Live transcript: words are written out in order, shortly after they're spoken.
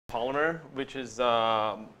Polymer, which is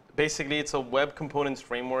basically it's a web components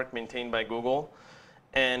framework maintained by Google.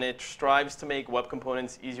 And it strives to make web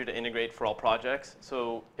components easier to integrate for all projects.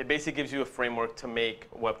 So it basically gives you a framework to make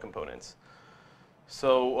web components.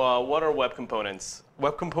 So what are web components?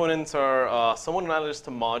 Web components are somewhat analogous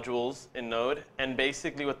to modules in Node. And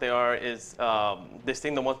basically what they are is this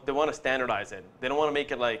thing, they want to standardize it. They don't want to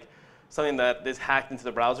make it like something that is hacked into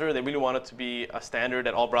the browser. They really want it to be a standard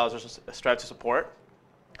that all browsers strive to support.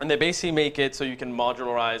 And they basically make it so you can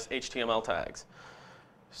modularize HTML tags.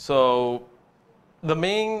 So the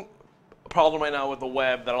main problem right now with the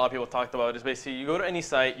web that a lot of people talked about is basically you go to any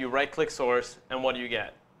site, you right-click source, and what do you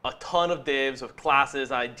get? A ton of divs of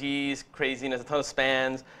classes, IDs, craziness, a ton of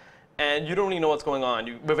spans, and you don't really know what's going on.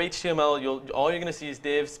 With HTML, all you're going to see is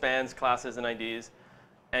divs, spans, classes, and IDs,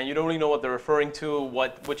 and you don't really know what they're referring to,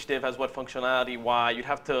 which div has what functionality, why. You'd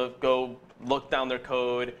have to go look down their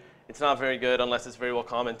code. It's not very good unless it's very well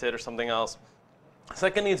commented or something else.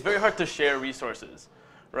 Secondly, it's very hard to share resources.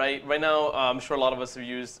 Right now, I'm sure a lot of us have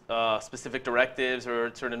used specific directives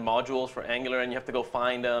or certain modules for Angular, and you have to go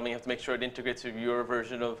find them, and you have to make sure it integrates with your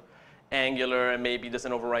version of Angular, and maybe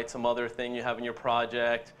doesn't overwrite some other thing you have in your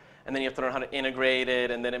project. And then you have to learn how to integrate it,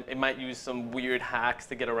 and then it might use some weird hacks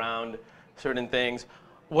to get around certain things.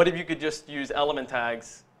 What if you could just use element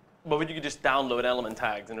tags? What if you could just download element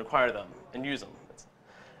tags and require them and use them?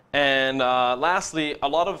 And lastly, a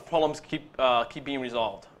lot of problems keep being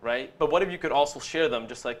resolved, right? But what if you could also share them,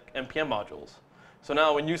 just like NPM modules? So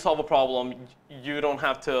now, when you solve a problem, you don't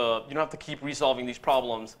have to keep resolving these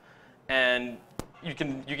problems, and you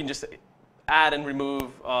can just add and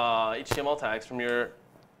remove HTML tags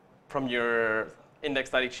from your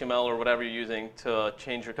index.html or whatever you're using to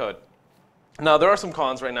change your code. Now, there are some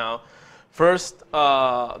cons right now. First,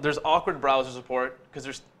 there's awkward browser support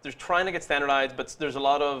because they're trying to get standardized, but there's a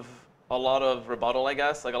lot of rebuttal, I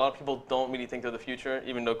guess. Like a lot of people don't really think they're the future,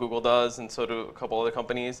 even though Google does, and so do a couple other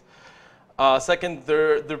companies. Second,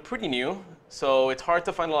 they're pretty new, so it's hard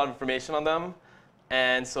to find a lot of information on them.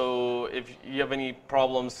 And so if you have any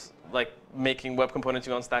problems like making web components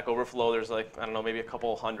on Stack Overflow, there's like, I don't know, maybe a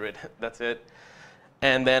couple hundred. That's it.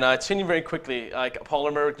 And then it's changing very quickly. Like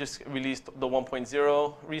Polymer just released the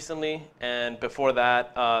 1.0 recently, and before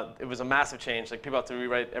that, it was a massive change. Like people have to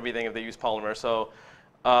rewrite everything if they use Polymer. So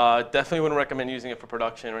definitely wouldn't recommend using it for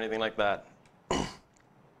production or anything like that.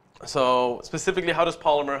 So specifically, how does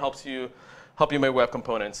Polymer help you make web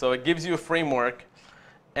components? So it gives you a framework,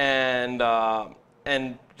 and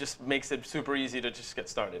just makes it super easy to just get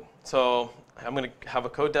started. So I'm going to have a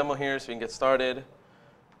code demo here so you can get started.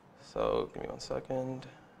 So give me 1 second.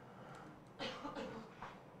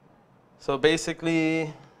 So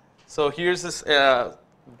basically, here's this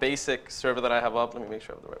basic server that I have up. Let me make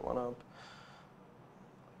sure I have the right one up.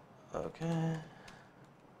 OK.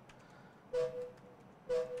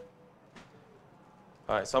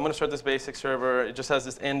 All right, so I'm going to start this basic server. It just has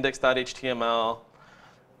this index.html.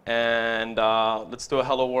 And let's do a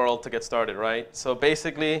hello world to get started, right? So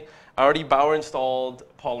basically, I already Bower installed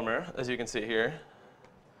Polymer, as you can see here,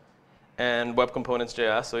 and web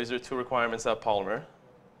components.js. So these are two requirements of Polymer.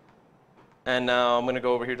 And now I'm going to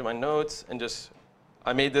go over here to my notes and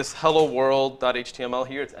I made this hello world.html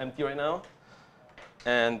here. It's empty right now.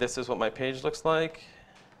 And this is what my page looks like.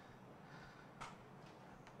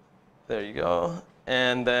 There you go.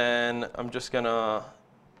 And then I'm just going to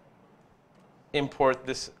import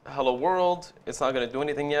this hello world. It's not going to do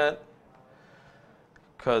anything yet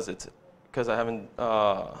because I haven't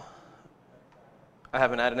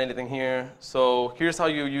added anything here. So here's how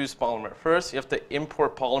you use Polymer. First, you have to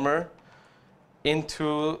import Polymer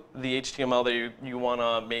into the HTML that you want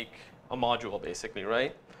to make a module, basically,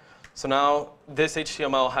 right? So now this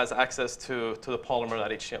HTML has access to the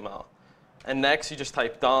Polymer.html. And next, you just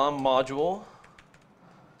type DOM module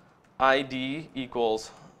ID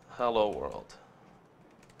equals hello world.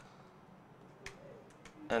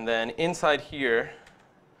 And then inside here,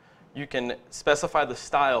 you can specify the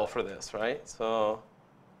style for this, right? So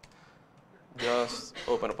just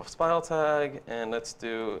open up a style tag, and let's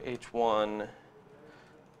do h1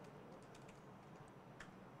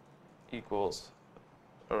 equals,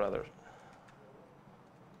 or rather,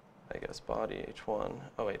 I guess body h1.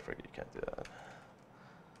 Oh wait, forget, you can't do that.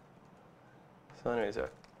 So anyways, yeah,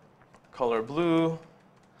 color blue.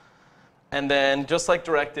 And then just like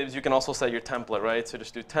directives, you can also set your template, right? So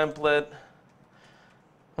just do template.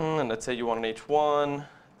 And let's say you want an h1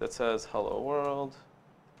 that says hello world.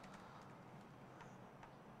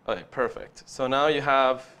 OK, perfect. So now you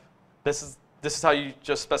have, this is how you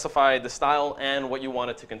just specify the style and what you want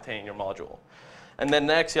it to contain, your module. And then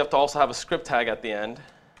next, you have to also have a script tag at the end.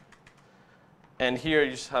 And here you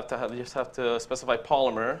just have to specify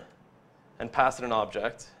Polymer and pass it an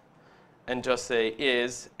object and just say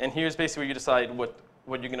is. And here's basically where you decide what's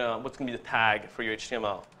gonna be the tag for your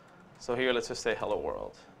HTML. So here let's just say hello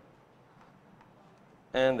world.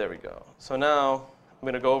 And there we go. So now I'm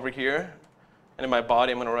gonna go over here, and in my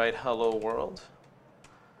body I'm gonna write hello world,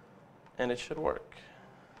 and it should work.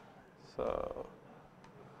 So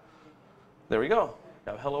there we go.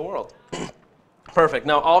 We have hello world. Perfect.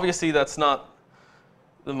 Now obviously that's not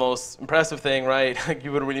the most impressive thing, right?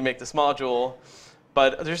 You wouldn't really make this module,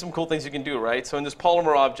 but there's some cool things you can do, right? So in this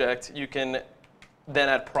Polymer object, you can then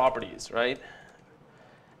add properties, right?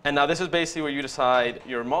 And now this is basically where you decide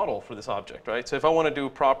your model for this object, right? So if I want to do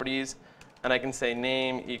properties, and I can say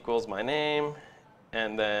name equals my name,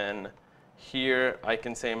 and then here I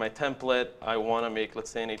can say my template, I want to make,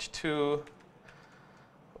 let's say, an H2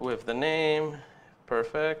 with the name.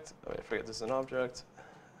 Perfect. Oh, I forget this is an object.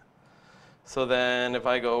 So then if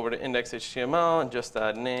I go over to index.html and just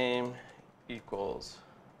add name equals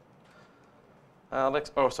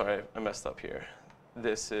Alex. Oh, sorry, I messed up here.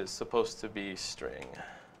 This is supposed to be string.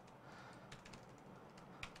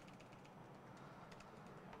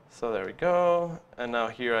 So there we go. And now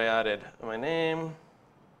here I added my name.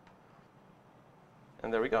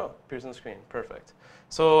 And there we go. Appears on the screen. Perfect.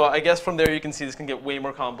 So I guess from there you can see this can get way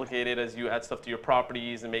more complicated as you add stuff to your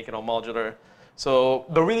properties and make it all modular. So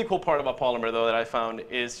the really cool part about Polymer, though, that I found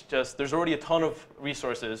is just there's already a ton of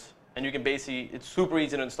resources, and you can basically, it's super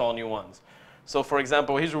easy to install new ones. So for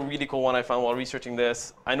example, here's a really cool one I found while researching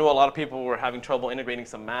this. I know a lot of people were having trouble integrating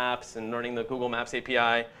some maps and learning the Google Maps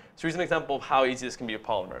API. So here's an example of how easy this can be with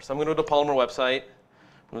Polymer. So I'm going to go to the Polymer website.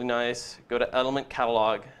 Really nice. Go to Element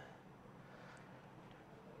Catalog.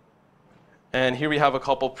 And here we have a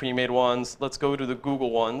couple pre-made ones. Let's go to the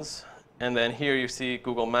Google ones. And then here you see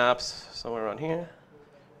Google Maps somewhere around here.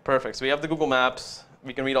 Perfect. So we have the Google Maps.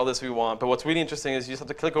 We can read all this if we want. But what's really interesting is you just have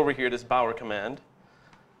to click over here, this bower command.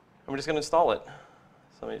 And we're just going to install it.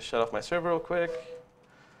 So let me shut off my server real quick.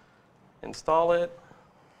 Install it.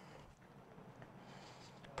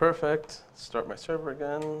 Perfect. Start my server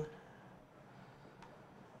again.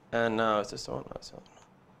 And now is this the one? No, it's not.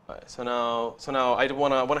 All right, so now I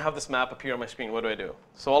want to have this map appear on my screen. What do?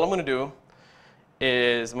 So all I'm going to do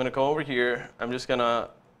is I'm going to go over here. I'm just going to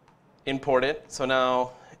import it. So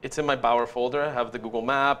now it's in my bower folder. I have the Google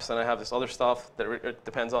Maps, and I have this other stuff that it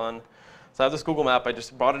depends on. So I have this Google Map. I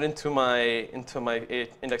just brought it into my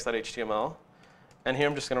index.html. And here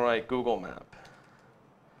I'm just going to write Google Map.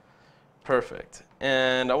 Perfect.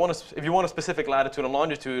 And if you want a specific latitude and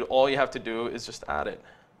longitude, all you have to do is just add it.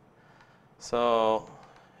 So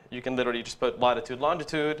you can literally just put latitude,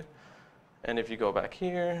 longitude. And if you go back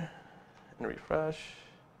here and refresh,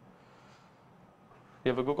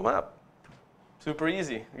 you have a Google Map. Super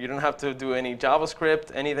easy. You don't have to do any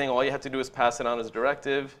JavaScript, anything. All you have to do is pass it on as a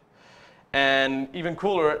directive. And even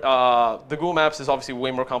cooler, the Google Maps is obviously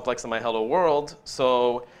way more complex than my Hello World.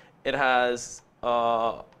 So it has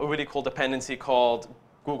a really cool dependency called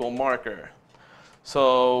Google Marker.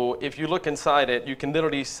 So if you look inside it, you can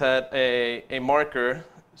literally set a marker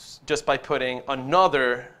just by putting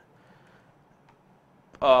another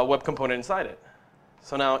web component inside it.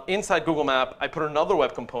 So now inside Google Map, I put another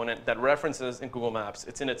web component that references in Google Maps.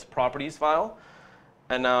 It's in its properties file.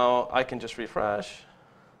 And now I can just refresh.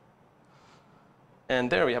 And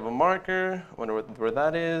there we have a marker. I wonder where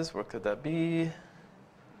that is. Where could that be?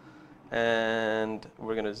 And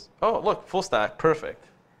we're going to, oh, look, full stack. Perfect.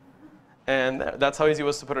 And that's how easy it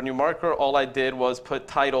was to put a new marker. All I did was put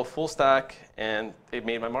title full stack, and it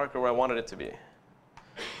made my marker where I wanted it to be.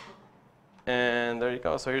 And there you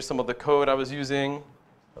go. So here's some of the code I was using.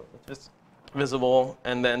 Just visible.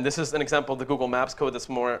 And then this is an example of the Google Maps code that's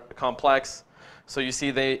more complex. So you see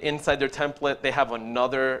inside their template, they have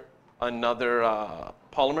another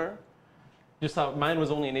Polymer. Just how mine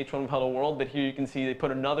was only an H1 of Hello World, but here you can see they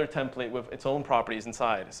put another template with its own properties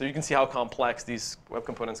inside. So you can see how complex these web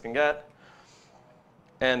components can get.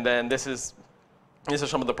 And then these are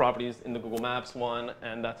some of the properties in the Google Maps one,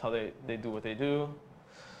 and that's how they do what they do.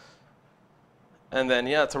 And then,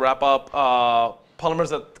 yeah, to wrap up,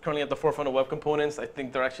 Polymer's currently at the forefront of web components. I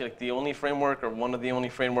think they're actually like the only framework or one of the only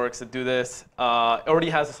frameworks that do this. It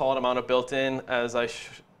already has a solid amount of built-in,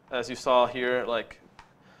 as you saw here. Like,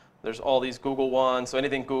 there's all these Google ones, so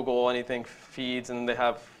anything Google, anything feeds, and they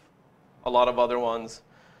have a lot of other ones.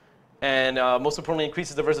 And most importantly,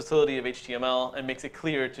 increases the versatility of HTML and makes it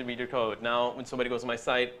clear to read your code. Now, when somebody goes to my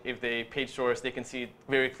site, if they page source, they can see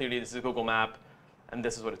very clearly this is a Google Map, and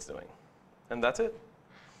this is what it's doing. And that's it.